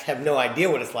I have no idea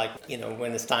what it's like,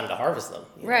 when it's time to harvest them.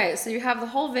 Right. So you have the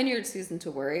whole vineyard season to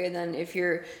worry. And then if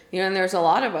you're, and there's a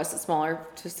lot of us at smaller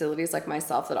facilities like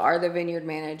myself that are the vineyard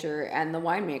manager and the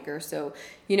winemaker. So,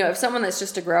 if someone that's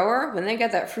just a grower, when they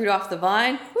get that fruit off the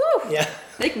vine,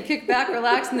 they can kick back,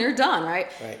 relax, and they're done.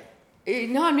 Right. Right.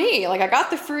 Not me. Like I got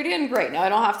the fruit in, great. Now I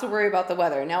don't have to worry about the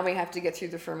weather. Now we have to get through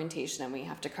the fermentation and we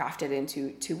have to craft it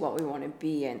into what we want to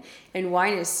be. And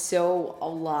wine is so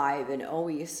alive and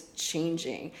always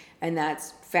changing. And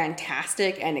that's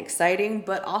fantastic and exciting,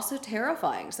 but also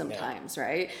terrifying sometimes,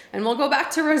 right? And we'll go back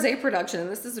to rosé production.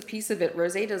 And this is a piece of it.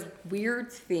 Rosé does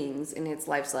weird things in its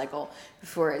life cycle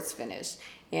before it's finished.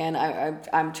 And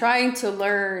I'm trying to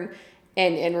learn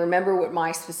and remember what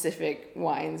my specific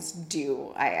wines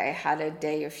do. I had a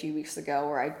day a few weeks ago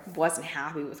where I wasn't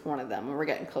happy with one of them and we're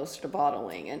getting closer to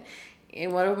bottling.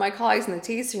 And one of my colleagues in the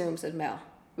tasting room said, Mel,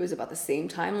 it was about the same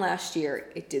time last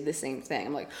year. It did the same thing.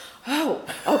 I'm like, oh,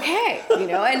 okay.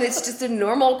 And it's just a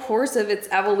normal course of its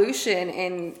evolution.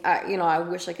 And, I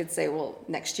wish I could say, well,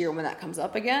 next year when that comes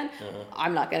up again,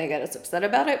 I'm not going to get as upset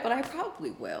about it, but I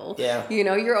probably will. Yeah.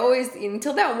 You're always,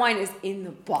 until that wine is in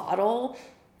the bottle,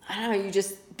 I don't know, you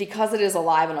just, because it is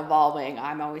alive and evolving,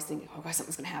 I'm always thinking, oh, God,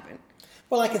 something's going to happen.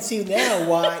 Well, I can see now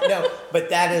why, but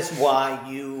that is why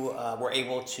you were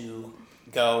able to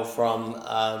go from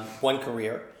one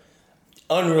career,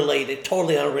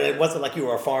 totally unrelated. It wasn't like you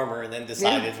were a farmer and then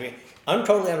decided to be,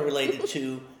 totally unrelated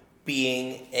to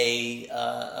being a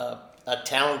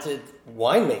talented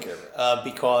winemaker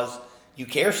because you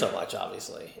care so much,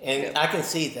 obviously. And I can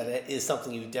see that it is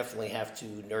something you definitely have to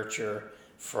nurture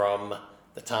from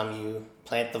the time you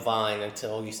plant the vine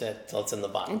until it's in the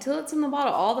bottle. Until it's in the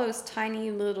bottle. All those tiny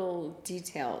little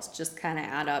details just kind of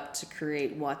add up to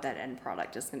create what that end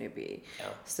product is going to be. Yeah.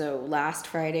 So last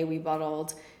Friday we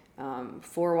bottled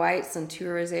 4 whites and 2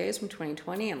 rosés from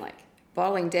 2020. And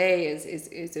bottling day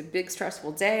is a big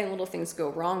stressful day and little things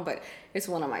go wrong, but it's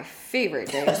one of my favorite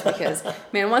days because,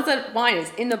 man, once that wine is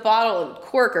in the bottle and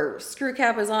cork or screw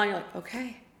cap is on, you're like,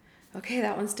 okay,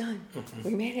 that one's done.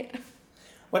 We made it.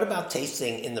 What about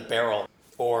tasting in the barrel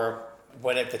or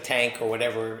the tank or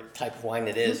whatever type of wine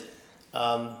it is?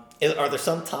 Are there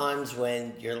some times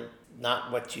when you're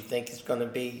not what you think it's going to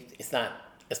be? It's not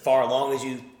as far along as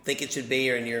you think it should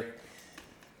be, or you're...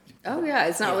 Oh yeah,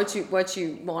 it's not what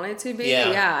you want it to be.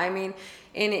 Yeah. I mean,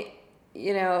 and it,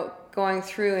 going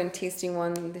through and tasting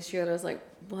one this year that I was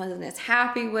wasn't as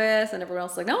happy with, and everyone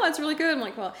else was like, no, it's really good. I'm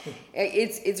like, well,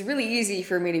 it's really easy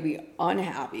for me to be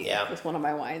unhappy with one of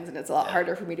my wines, and it's a lot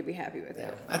harder for me to be happy with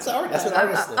it. That's what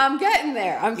artists do. I'm getting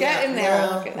there. Getting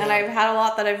there. Yeah. And I've had a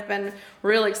lot that I've been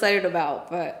really excited about,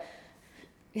 but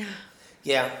yeah.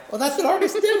 Yeah. Well, that's what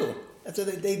artists do. That's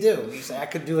what they do. You say, I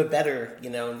could do it better.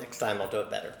 Next time I'll do it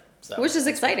better. So, which is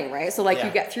exciting, right? So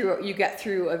you get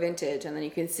through a vintage, and then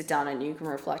you can sit down and you can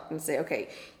reflect and say, okay,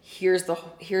 here's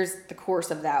the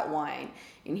course of that wine,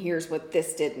 and here's what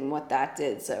this did and what that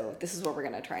did. So this is what we're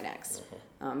gonna try next.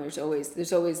 There's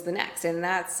always the next, and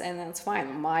that's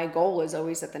fine. My goal is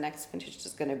always that the next vintage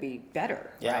is gonna be better,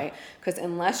 right? Because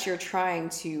unless you're trying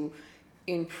to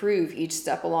improve each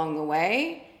step along the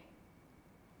way,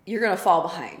 you're going to fall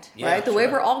behind, right? The way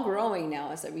we're all growing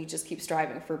now is that we just keep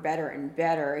striving for better and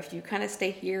better. If you kind of stay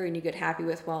here and you get happy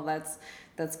with, well, that's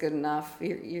that's good enough,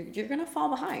 you're going to fall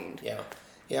behind.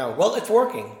 Yeah. Well, it's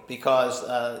working because,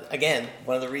 again,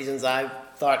 one of the reasons I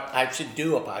thought I should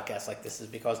do a podcast like this is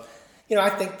because, I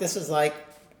think this is like,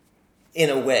 in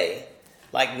a way,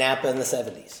 like Napa in the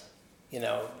 70s.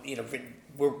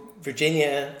 We're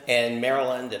Virginia and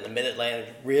Maryland and the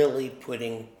Mid-Atlantic really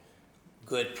putting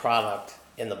good product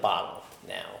in the bottle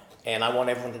now. And I want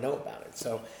everyone to know about it.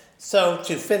 So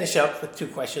to finish up with 2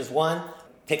 questions. One,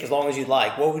 take as long as you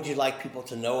like. What would you like people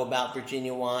to know about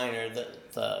Virginia wine or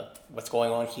the what's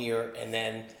going on here? And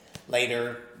then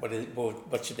later,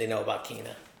 what should they know about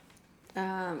Cana?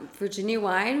 Virginia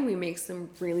wine, we make some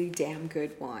really damn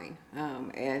good wine.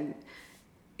 And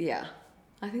yeah,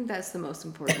 I think that's the most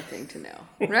important thing to know,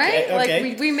 right? Okay.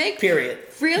 Like we make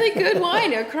really good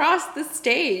wine across the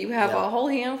state. You have a whole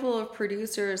handful of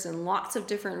producers in lots of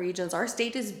different regions. Our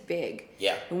state is big.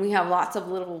 Yeah. And we have lots of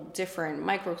little different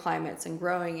microclimates and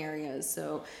growing areas.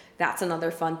 So that's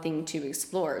another fun thing to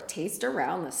explore. Taste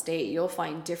around the state. You'll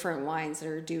find different wines that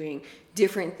are doing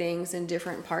different things in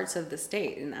different parts of the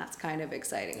state. And that's kind of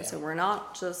exciting. Yeah. So we're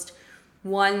not just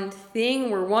one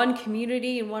thing, we're one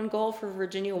community and one goal for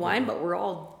Virginia wine, but we're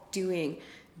all doing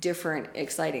different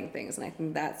exciting things. And I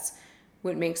think that's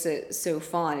what makes it so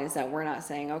fun, is that we're not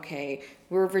saying, okay,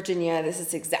 we're Virginia, this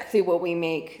is exactly what we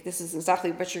make, this is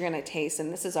exactly what you're going to taste,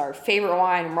 and this is our favorite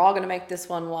wine, and we're all going to make this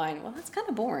one wine. Well, that's kind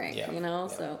of boring,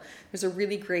 So there's a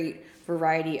really great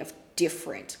variety of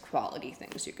different quality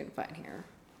things you can find here.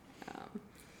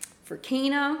 For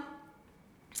Cana,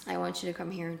 I want you to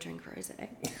come here and drink rosé.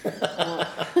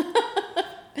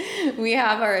 We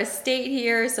have our estate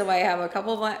here, so I have a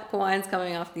couple of wines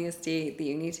coming off the estate. The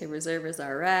Unité Reserve is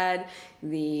our red.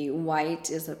 The white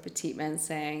is a Petit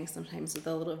Manseng, sometimes with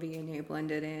a little Viognier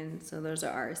blended in. So those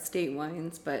are our estate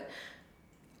wines, but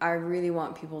I really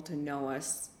want people to know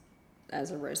us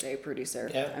as a rosé producer.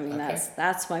 Yeah, I mean,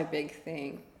 that's my big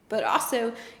thing. But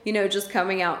also, just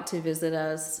coming out to visit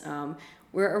us,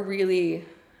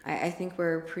 I think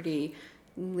we're a pretty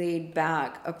laid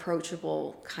back,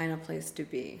 approachable kind of place to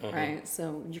be, right?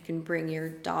 So you can bring your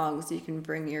dogs, you can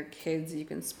bring your kids, you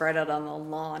can spread out on the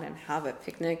lawn and have a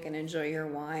picnic and enjoy your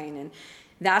wine. And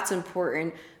that's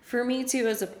important for me too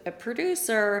as a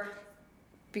producer,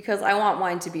 because I want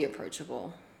wine to be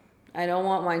approachable. I don't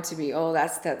want wine to be,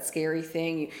 that's that scary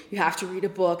thing. You have to read a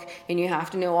book and you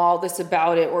have to know all this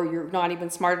about it, or you're not even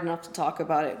smart enough to talk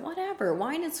about it. Whatever.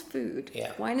 Wine is food.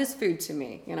 Yeah. Wine is food to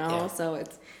me, Yeah. So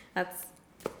that's.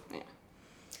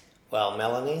 Well,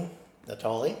 Melanie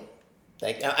Natoli,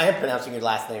 I am pronouncing your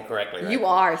last name correctly, right? You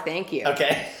are. Thank you.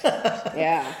 Okay.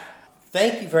 Yeah.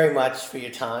 Thank you very much for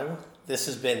your time. This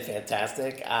has been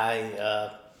fantastic.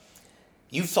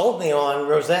 You sold me on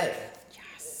rosé.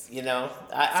 It's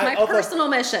my personal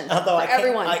mission for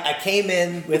everyone. I came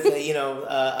in with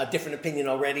a different opinion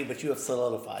already, but you have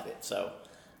solidified it. So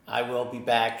I will be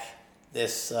back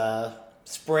this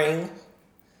spring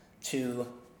to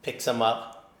pick some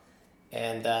up.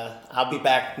 And I'll be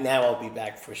back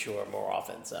for sure more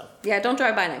often. So yeah, don't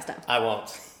drive by next time. I won't.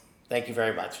 Thank you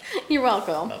very much. You're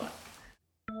welcome. Bye-bye.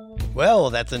 Well,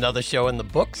 that's another show in the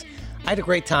books. I had a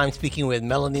great time speaking with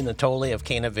Melanie Natoli of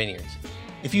Cana Vineyards.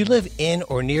 If you live in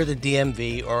or near the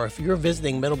DMV, or if you're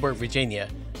visiting Middleburg, Virginia,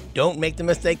 don't make the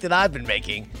mistake that I've been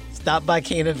making. Stop by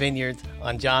Cana Vineyards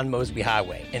on John Mosby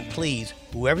Highway. And please,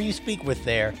 whoever you speak with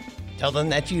there, tell them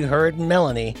that you heard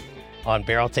Melanie on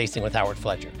Barrel Tasting with Howard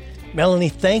Fletcher. Melanie,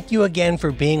 thank you again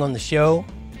for being on the show.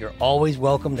 You're always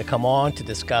welcome to come on to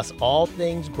discuss all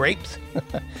things grapes,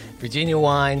 Virginia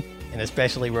wine, and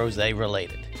especially rosé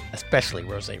related.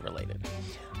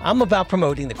 I'm about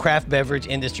promoting the craft beverage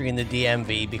industry in the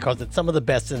DMV because it's some of the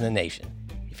best in the nation.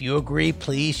 If you agree,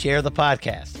 please share the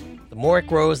podcast. The more it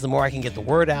grows, the more I can get the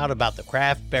word out about the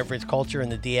craft beverage culture in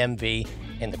the DMV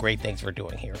and the great things we're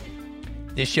doing here.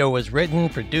 This show was written,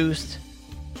 produced,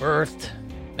 birthed,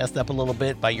 messed up a little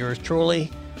bit by yours truly.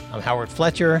 I'm Howard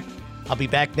Fletcher. I'll be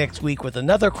back next week with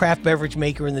another craft beverage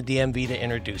maker in the DMV to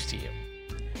introduce to you.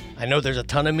 I know there's a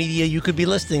ton of media you could be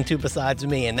listening to besides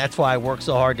me, and that's why I work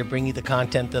so hard to bring you the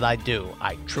content that I do.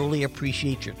 I truly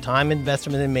appreciate your time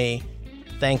investment in me.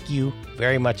 Thank you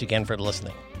very much again for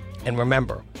listening. And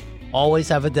remember, always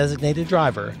have a designated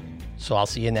driver, so I'll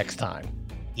see you next time.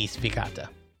 East Vicata.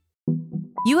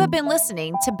 You have been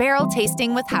listening to Barrel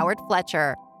Tasting with Howard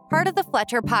Fletcher, part of the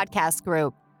Fletcher Podcast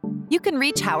Group. You can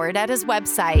reach Howard at his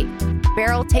website,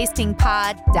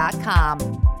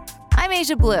 barreltastingpod.com. I'm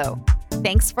Asia Blue.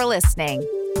 Thanks for listening.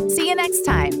 See you next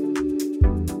time.